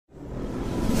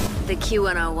The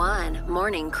Q101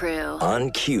 Morning Crew. On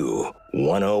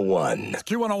Q101. It's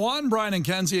Q101, Brian and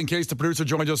Kenzie, in case the producer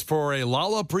joined us for a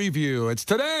Lolla preview. It's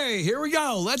today. Here we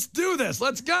go. Let's do this.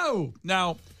 Let's go.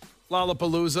 Now,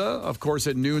 Lollapalooza, of course,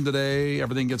 at noon today.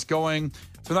 Everything gets going.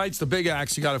 Tonight's the big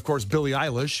acts. You got, of course, Billie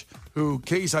Eilish, who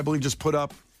Case, I believe, just put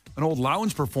up an old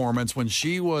lounge performance when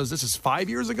she was, this is 5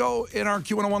 years ago in our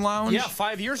Q101 lounge? Yeah,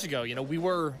 5 years ago. You know, we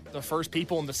were the first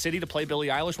people in the city to play Billie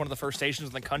Eilish, one of the first stations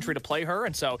in the country to play her.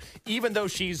 And so even though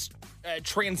she's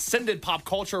transcended pop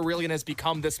culture really and has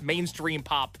become this mainstream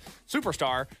pop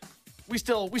superstar, we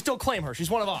still claim her.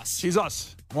 She's one of us. She's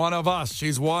us. One of us.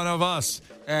 She's one of us.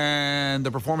 And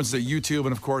the performance is at YouTube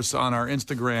and, of course, on our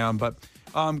Instagram. But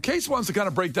Case wants to kind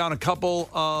of break down a couple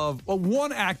of,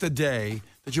 one act a day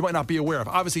that you might not be aware of.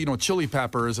 Obviously, you know, Chili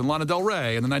Peppers and Lana Del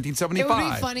Rey in the 1975. It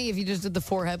would be funny if you just did the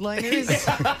four headliners.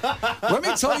 Let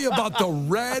me tell you about the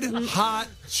Red Hot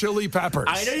Chili Peppers.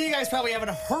 I know you guys probably haven't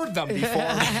heard them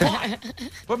before,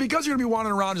 but because you're going to be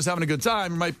wandering around just having a good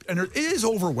time, and it is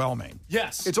overwhelming.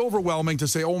 Yes. It's overwhelming to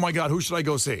say, oh my God, who should I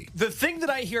go see? The thing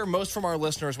that I hear most from our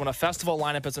listeners when a festival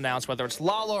lineup is announced, whether it's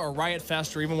Lolla or Riot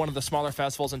Fest or even one of the smaller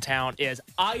festivals in town, is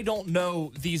I don't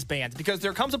know these bands. Because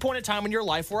there comes a point in time in your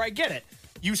life where I get it.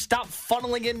 You stop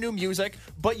funneling in new music,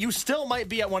 but you still might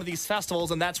be at one of these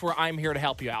festivals, and that's where I'm here to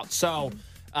help you out. So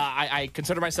I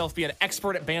consider myself to be an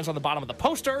expert at bands on the bottom of the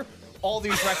poster. All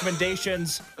these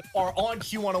recommendations are on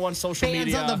Q101 social media.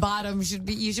 Bands on the bottom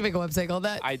you should make a website called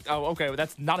that. Okay, well,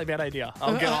 that's not a bad idea.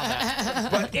 I'll get on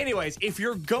that. But anyways, if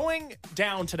you're going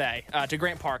down today to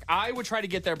Grant Park, I would try to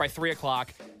get there by 3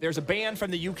 o'clock. There's a band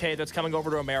from the UK that's coming over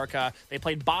to America. They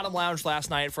played Bottom Lounge last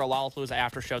night for a Lollapalooza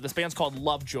after show. This band's called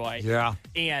Lovejoy. Yeah.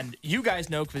 And you guys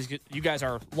know, because you guys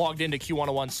are logged into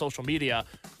Q101 social media,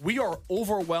 we are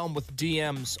overwhelmed with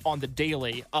DMs on the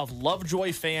daily of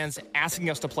Lovejoy fans asking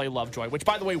us to play Lovejoy, which,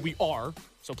 by the way, we are.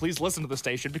 So please listen to the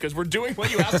station because we're doing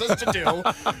what you asked us to do.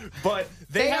 But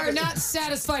they are not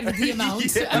satisfied with the amount. I'm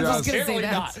just going to say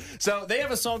that. Not. So they have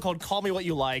a song called Call Me What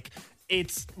You Like.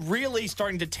 It's really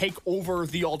starting to take over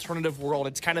the alternative world.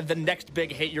 It's kind of the next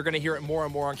big hit. You're going to hear it more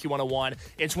and more on Q101.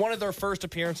 It's one of their first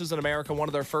appearances in America, one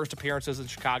of their first appearances in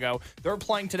Chicago. They're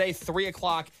playing today, 3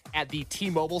 o'clock at the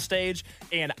T-Mobile stage,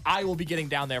 and I will be getting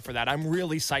down there for that. I'm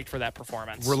really psyched for that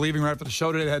performance. We're leaving right after the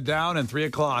show today to head down, and 3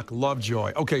 o'clock,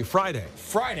 Lovejoy. Okay, Friday.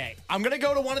 I'm going to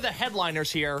go to one of the headliners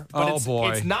here, but it's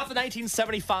not the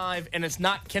 1975, and it's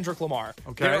not Kendrick Lamar.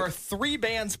 Okay. There are 3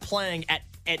 bands playing at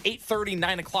 8:30,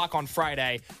 9 o'clock on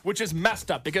Friday, which is messed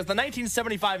up because the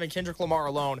 1975 and Kendrick Lamar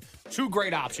alone, 2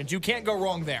 great options. You can't go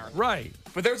wrong there. Right.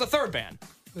 But there's a third band.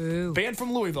 Ooh. Band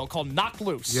from Louisville called Knocked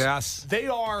Loose. Yes. They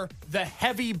are the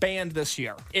heavy band this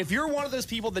year. If you're one of those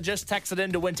people that just texted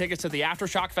in to win tickets to the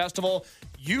Aftershock Festival,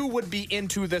 you would be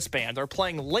into this band. They're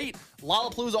playing late.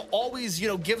 Lollapalooza always,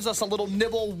 gives us a little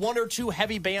nibble, 1 or 2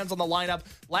 heavy bands on the lineup.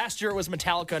 Last year it was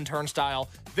Metallica and Turnstile.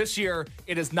 This year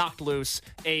it is Knocked Loose,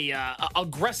 a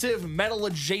aggressive metal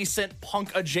adjacent,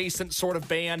 punk adjacent sort of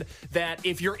band that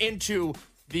if you're into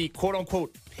the quote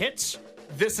unquote hits,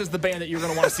 this is the band that you're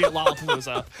going to want to see at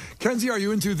Lollapalooza. Kenzie, are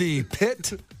you into the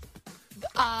pit?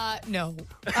 No.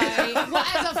 As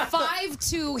a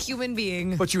 5'2" human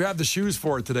being. But you have the shoes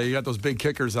for it today. You got those big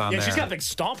kickers on there. Yeah, she's got big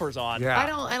stompers on. Yeah. I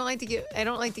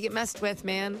don't like to get messed with,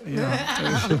 man.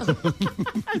 Yeah.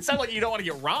 It sounds like you don't want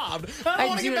to get robbed. I don't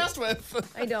want to get messed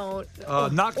with. I don't.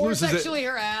 Knocked or Loose sexually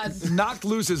harassed. Knocked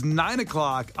Loose is 9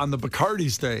 o'clock on the Bacardi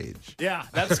stage. Yeah,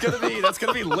 that's gonna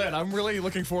be lit. I'm really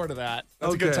looking forward to that.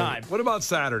 That's a good time. What about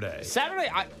Saturday? Saturday,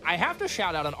 I have to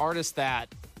shout out an artist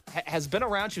that has been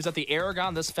around. She was at the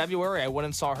Aragon this February. I went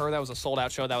and saw her. That was a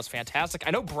sold-out show. That was fantastic.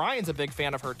 I know Brian's a big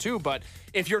fan of her, too, but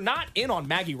if you're not in on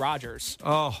Maggie Rogers,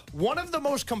 one of the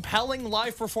most compelling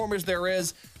live performers there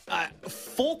is,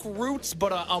 folk roots,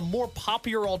 but a more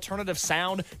popular alternative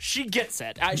sound. She gets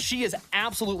it. She is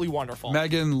absolutely wonderful.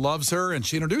 Megan loves her, and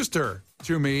she introduced her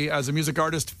to me as a music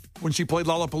artist when she played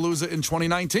Lollapalooza in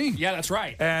 2019. Yeah, that's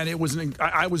right. And it was,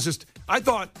 I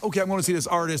thought, okay, I'm going to see this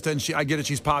artist, and I get it,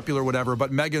 she's popular, whatever.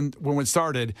 But Megan, when it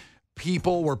started,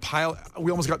 people were we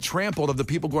almost got trampled of the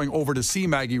people going over to see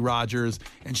Maggie Rogers,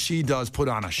 and she does put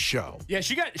on a show. Yeah,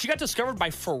 she got discovered by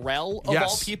Pharrell of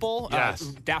all people. Yes.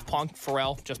 Daft Punk,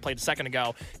 Pharrell, just played a second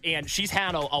ago, and she's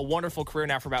had a wonderful career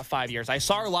now for about 5 years. I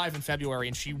saw her live in February,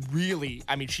 and she really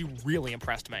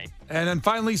impressed me. And then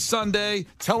finally Sunday,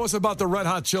 tell us about the Red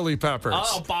Hot Chili Peppers.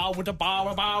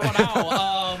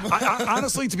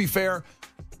 Honestly, to be fair,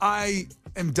 I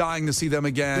am dying to see them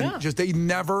again. Yeah. Just they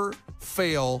never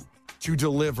fail to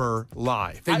deliver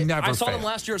live. They never I saw fail. them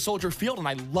last year at Soldier Field, and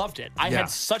I loved it. I had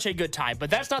such a good time. But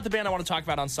that's not the band I want to talk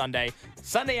about on Sunday.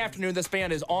 Sunday afternoon, this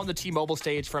band is on the T-Mobile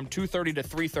stage from 2:30 to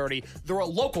 3:30. They're a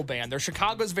local band. They're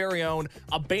Chicago's very own,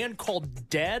 a band called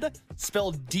Dead,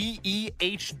 spelled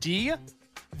D-E-H-D.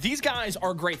 These guys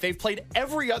are great. They've played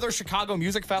every other Chicago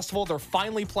music festival. They're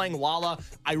finally playing Lolla.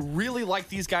 I really like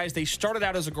these guys. They started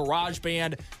out as a garage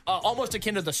band, almost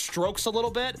akin to the Strokes a little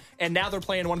bit, and now they're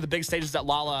playing one of the big stages at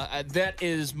Lolla. That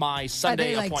is my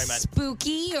Sunday Are they appointment. like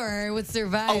spooky, or what's their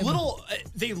vibe? A little.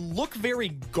 They look very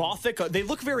gothic. They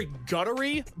look very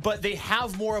guttery, but they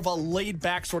have more of a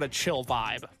laid-back sort of chill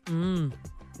vibe.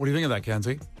 What do you think of that,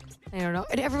 Kenzie? I don't know.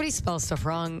 And everybody spells stuff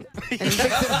wrong. And it makes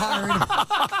it hard.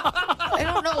 I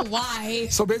don't know why.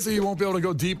 So basically, you won't be able to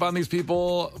go deep on these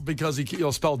people because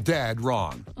you'll spell dead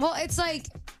wrong. Well, it's like,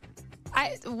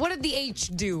 what did the H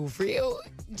do for you?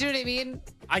 Do you know what I mean?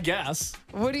 I guess.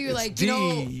 What do you It's like?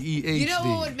 D-E-H-D. You know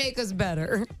what would make us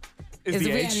better? Is Is the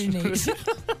if we H? had an H.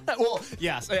 Well,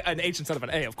 yes, an H instead of an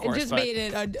A, of course. It just made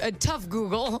it a tough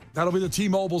Google. That'll be the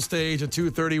T-Mobile stage at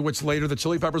 2:30, which later the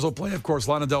Chili Peppers will play. Of course,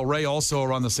 Lana Del Rey also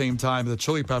around the same time as the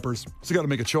Chili Peppers. So you got to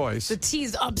make a choice. The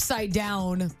T's upside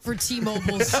down for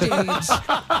T-Mobile stage.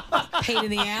 Pain in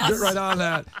the ass. Get right on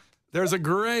that. There's a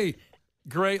great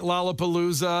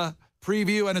Lollapalooza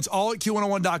preview, and it's all at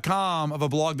Q101.com of a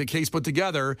blog that Case put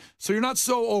together. So you're not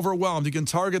so overwhelmed. You can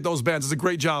target those bands. It's a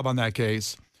great job on that,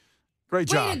 Case. Great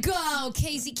job. Way to go,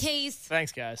 Casey Case.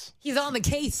 Thanks, guys. He's on the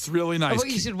case. It's really nice. Of what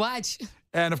you should watch.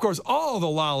 And, of course, all the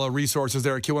Lolla resources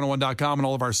there at Q101.com and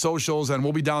all of our socials. And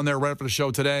we'll be down there right after the show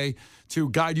today to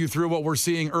guide you through what we're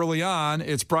seeing early on.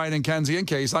 It's Brian and Kenzie and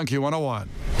Case on Q101.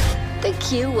 The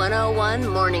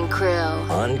Q101 Morning Crew.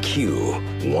 On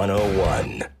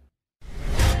Q101.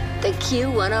 The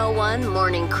Q101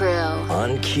 Morning Crew.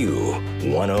 On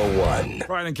Q101.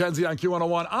 Brian and Kenzie on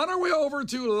Q101. On our way over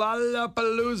to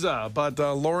Lollapalooza. But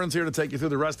Lauren's here to take you through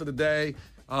the rest of the day.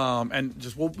 And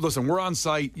just, listen, we're on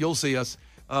site. You'll see us.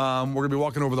 We're going to be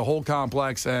walking over the whole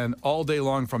complex. And all day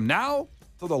long from now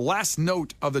to the last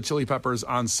note of the Chili Peppers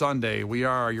on Sunday, we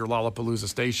are your Lollapalooza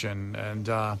station. And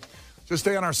just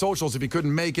stay on our socials if you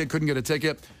couldn't make it, couldn't get a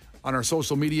ticket. On our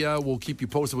social media, we'll keep you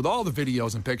posted with all the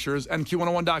videos and pictures, and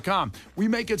Q101.com. We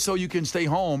make it so you can stay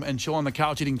home and chill on the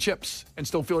couch eating chips and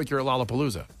still feel like you're at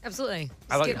Lollapalooza. Absolutely.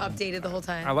 I like Just get updated the whole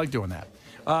time. I like doing that.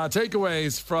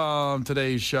 Takeaways from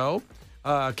today's show.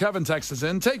 Kevin texts us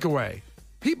in. Takeaway.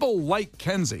 People like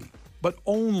Kenzie, but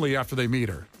only after they meet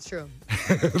her. It's true.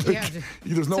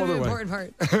 There's no other the way.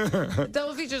 important part.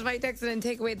 Double features might text and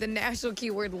take away the national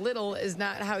keyword little is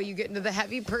not how you get into the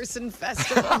heavy person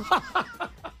festival.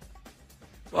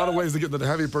 A lot of ways to get into the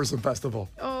Heavy Person Festival.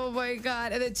 Oh my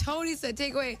God. And then Tony said,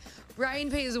 take away,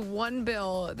 Brian pays one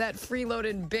bill, that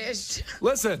freeloaded bitch.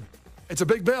 Listen, it's a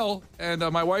big bill, and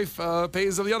my wife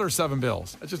pays the other 7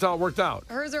 bills. That's just how it worked out.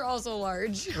 Hers are also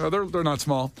large. They're not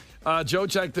small. Joe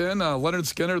checked in. Leonard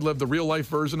Skinner lived the real-life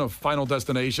version of Final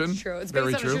Destination. True. It's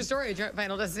Very based on true. a true story,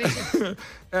 Final Destination.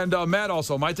 And Matt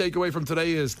also, my takeaway from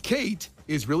today is Kate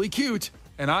is really cute,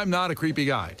 and I'm not a creepy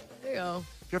guy. There you go.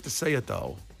 You have to say it,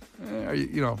 though.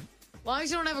 You know, As long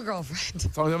as you don't have a girlfriend.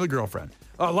 as long as you have a girlfriend.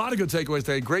 A lot of good takeaways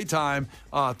today. Great time.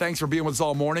 Thanks for being with us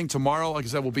all morning. Tomorrow, like I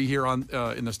said, we'll be here on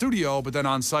in the studio, but then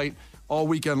on site all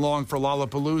weekend long for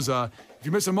Lollapalooza. If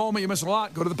you miss a moment, you miss a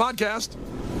lot. Go to the podcast.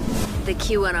 The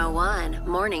Q101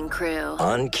 Morning Crew.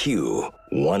 On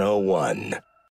Q101.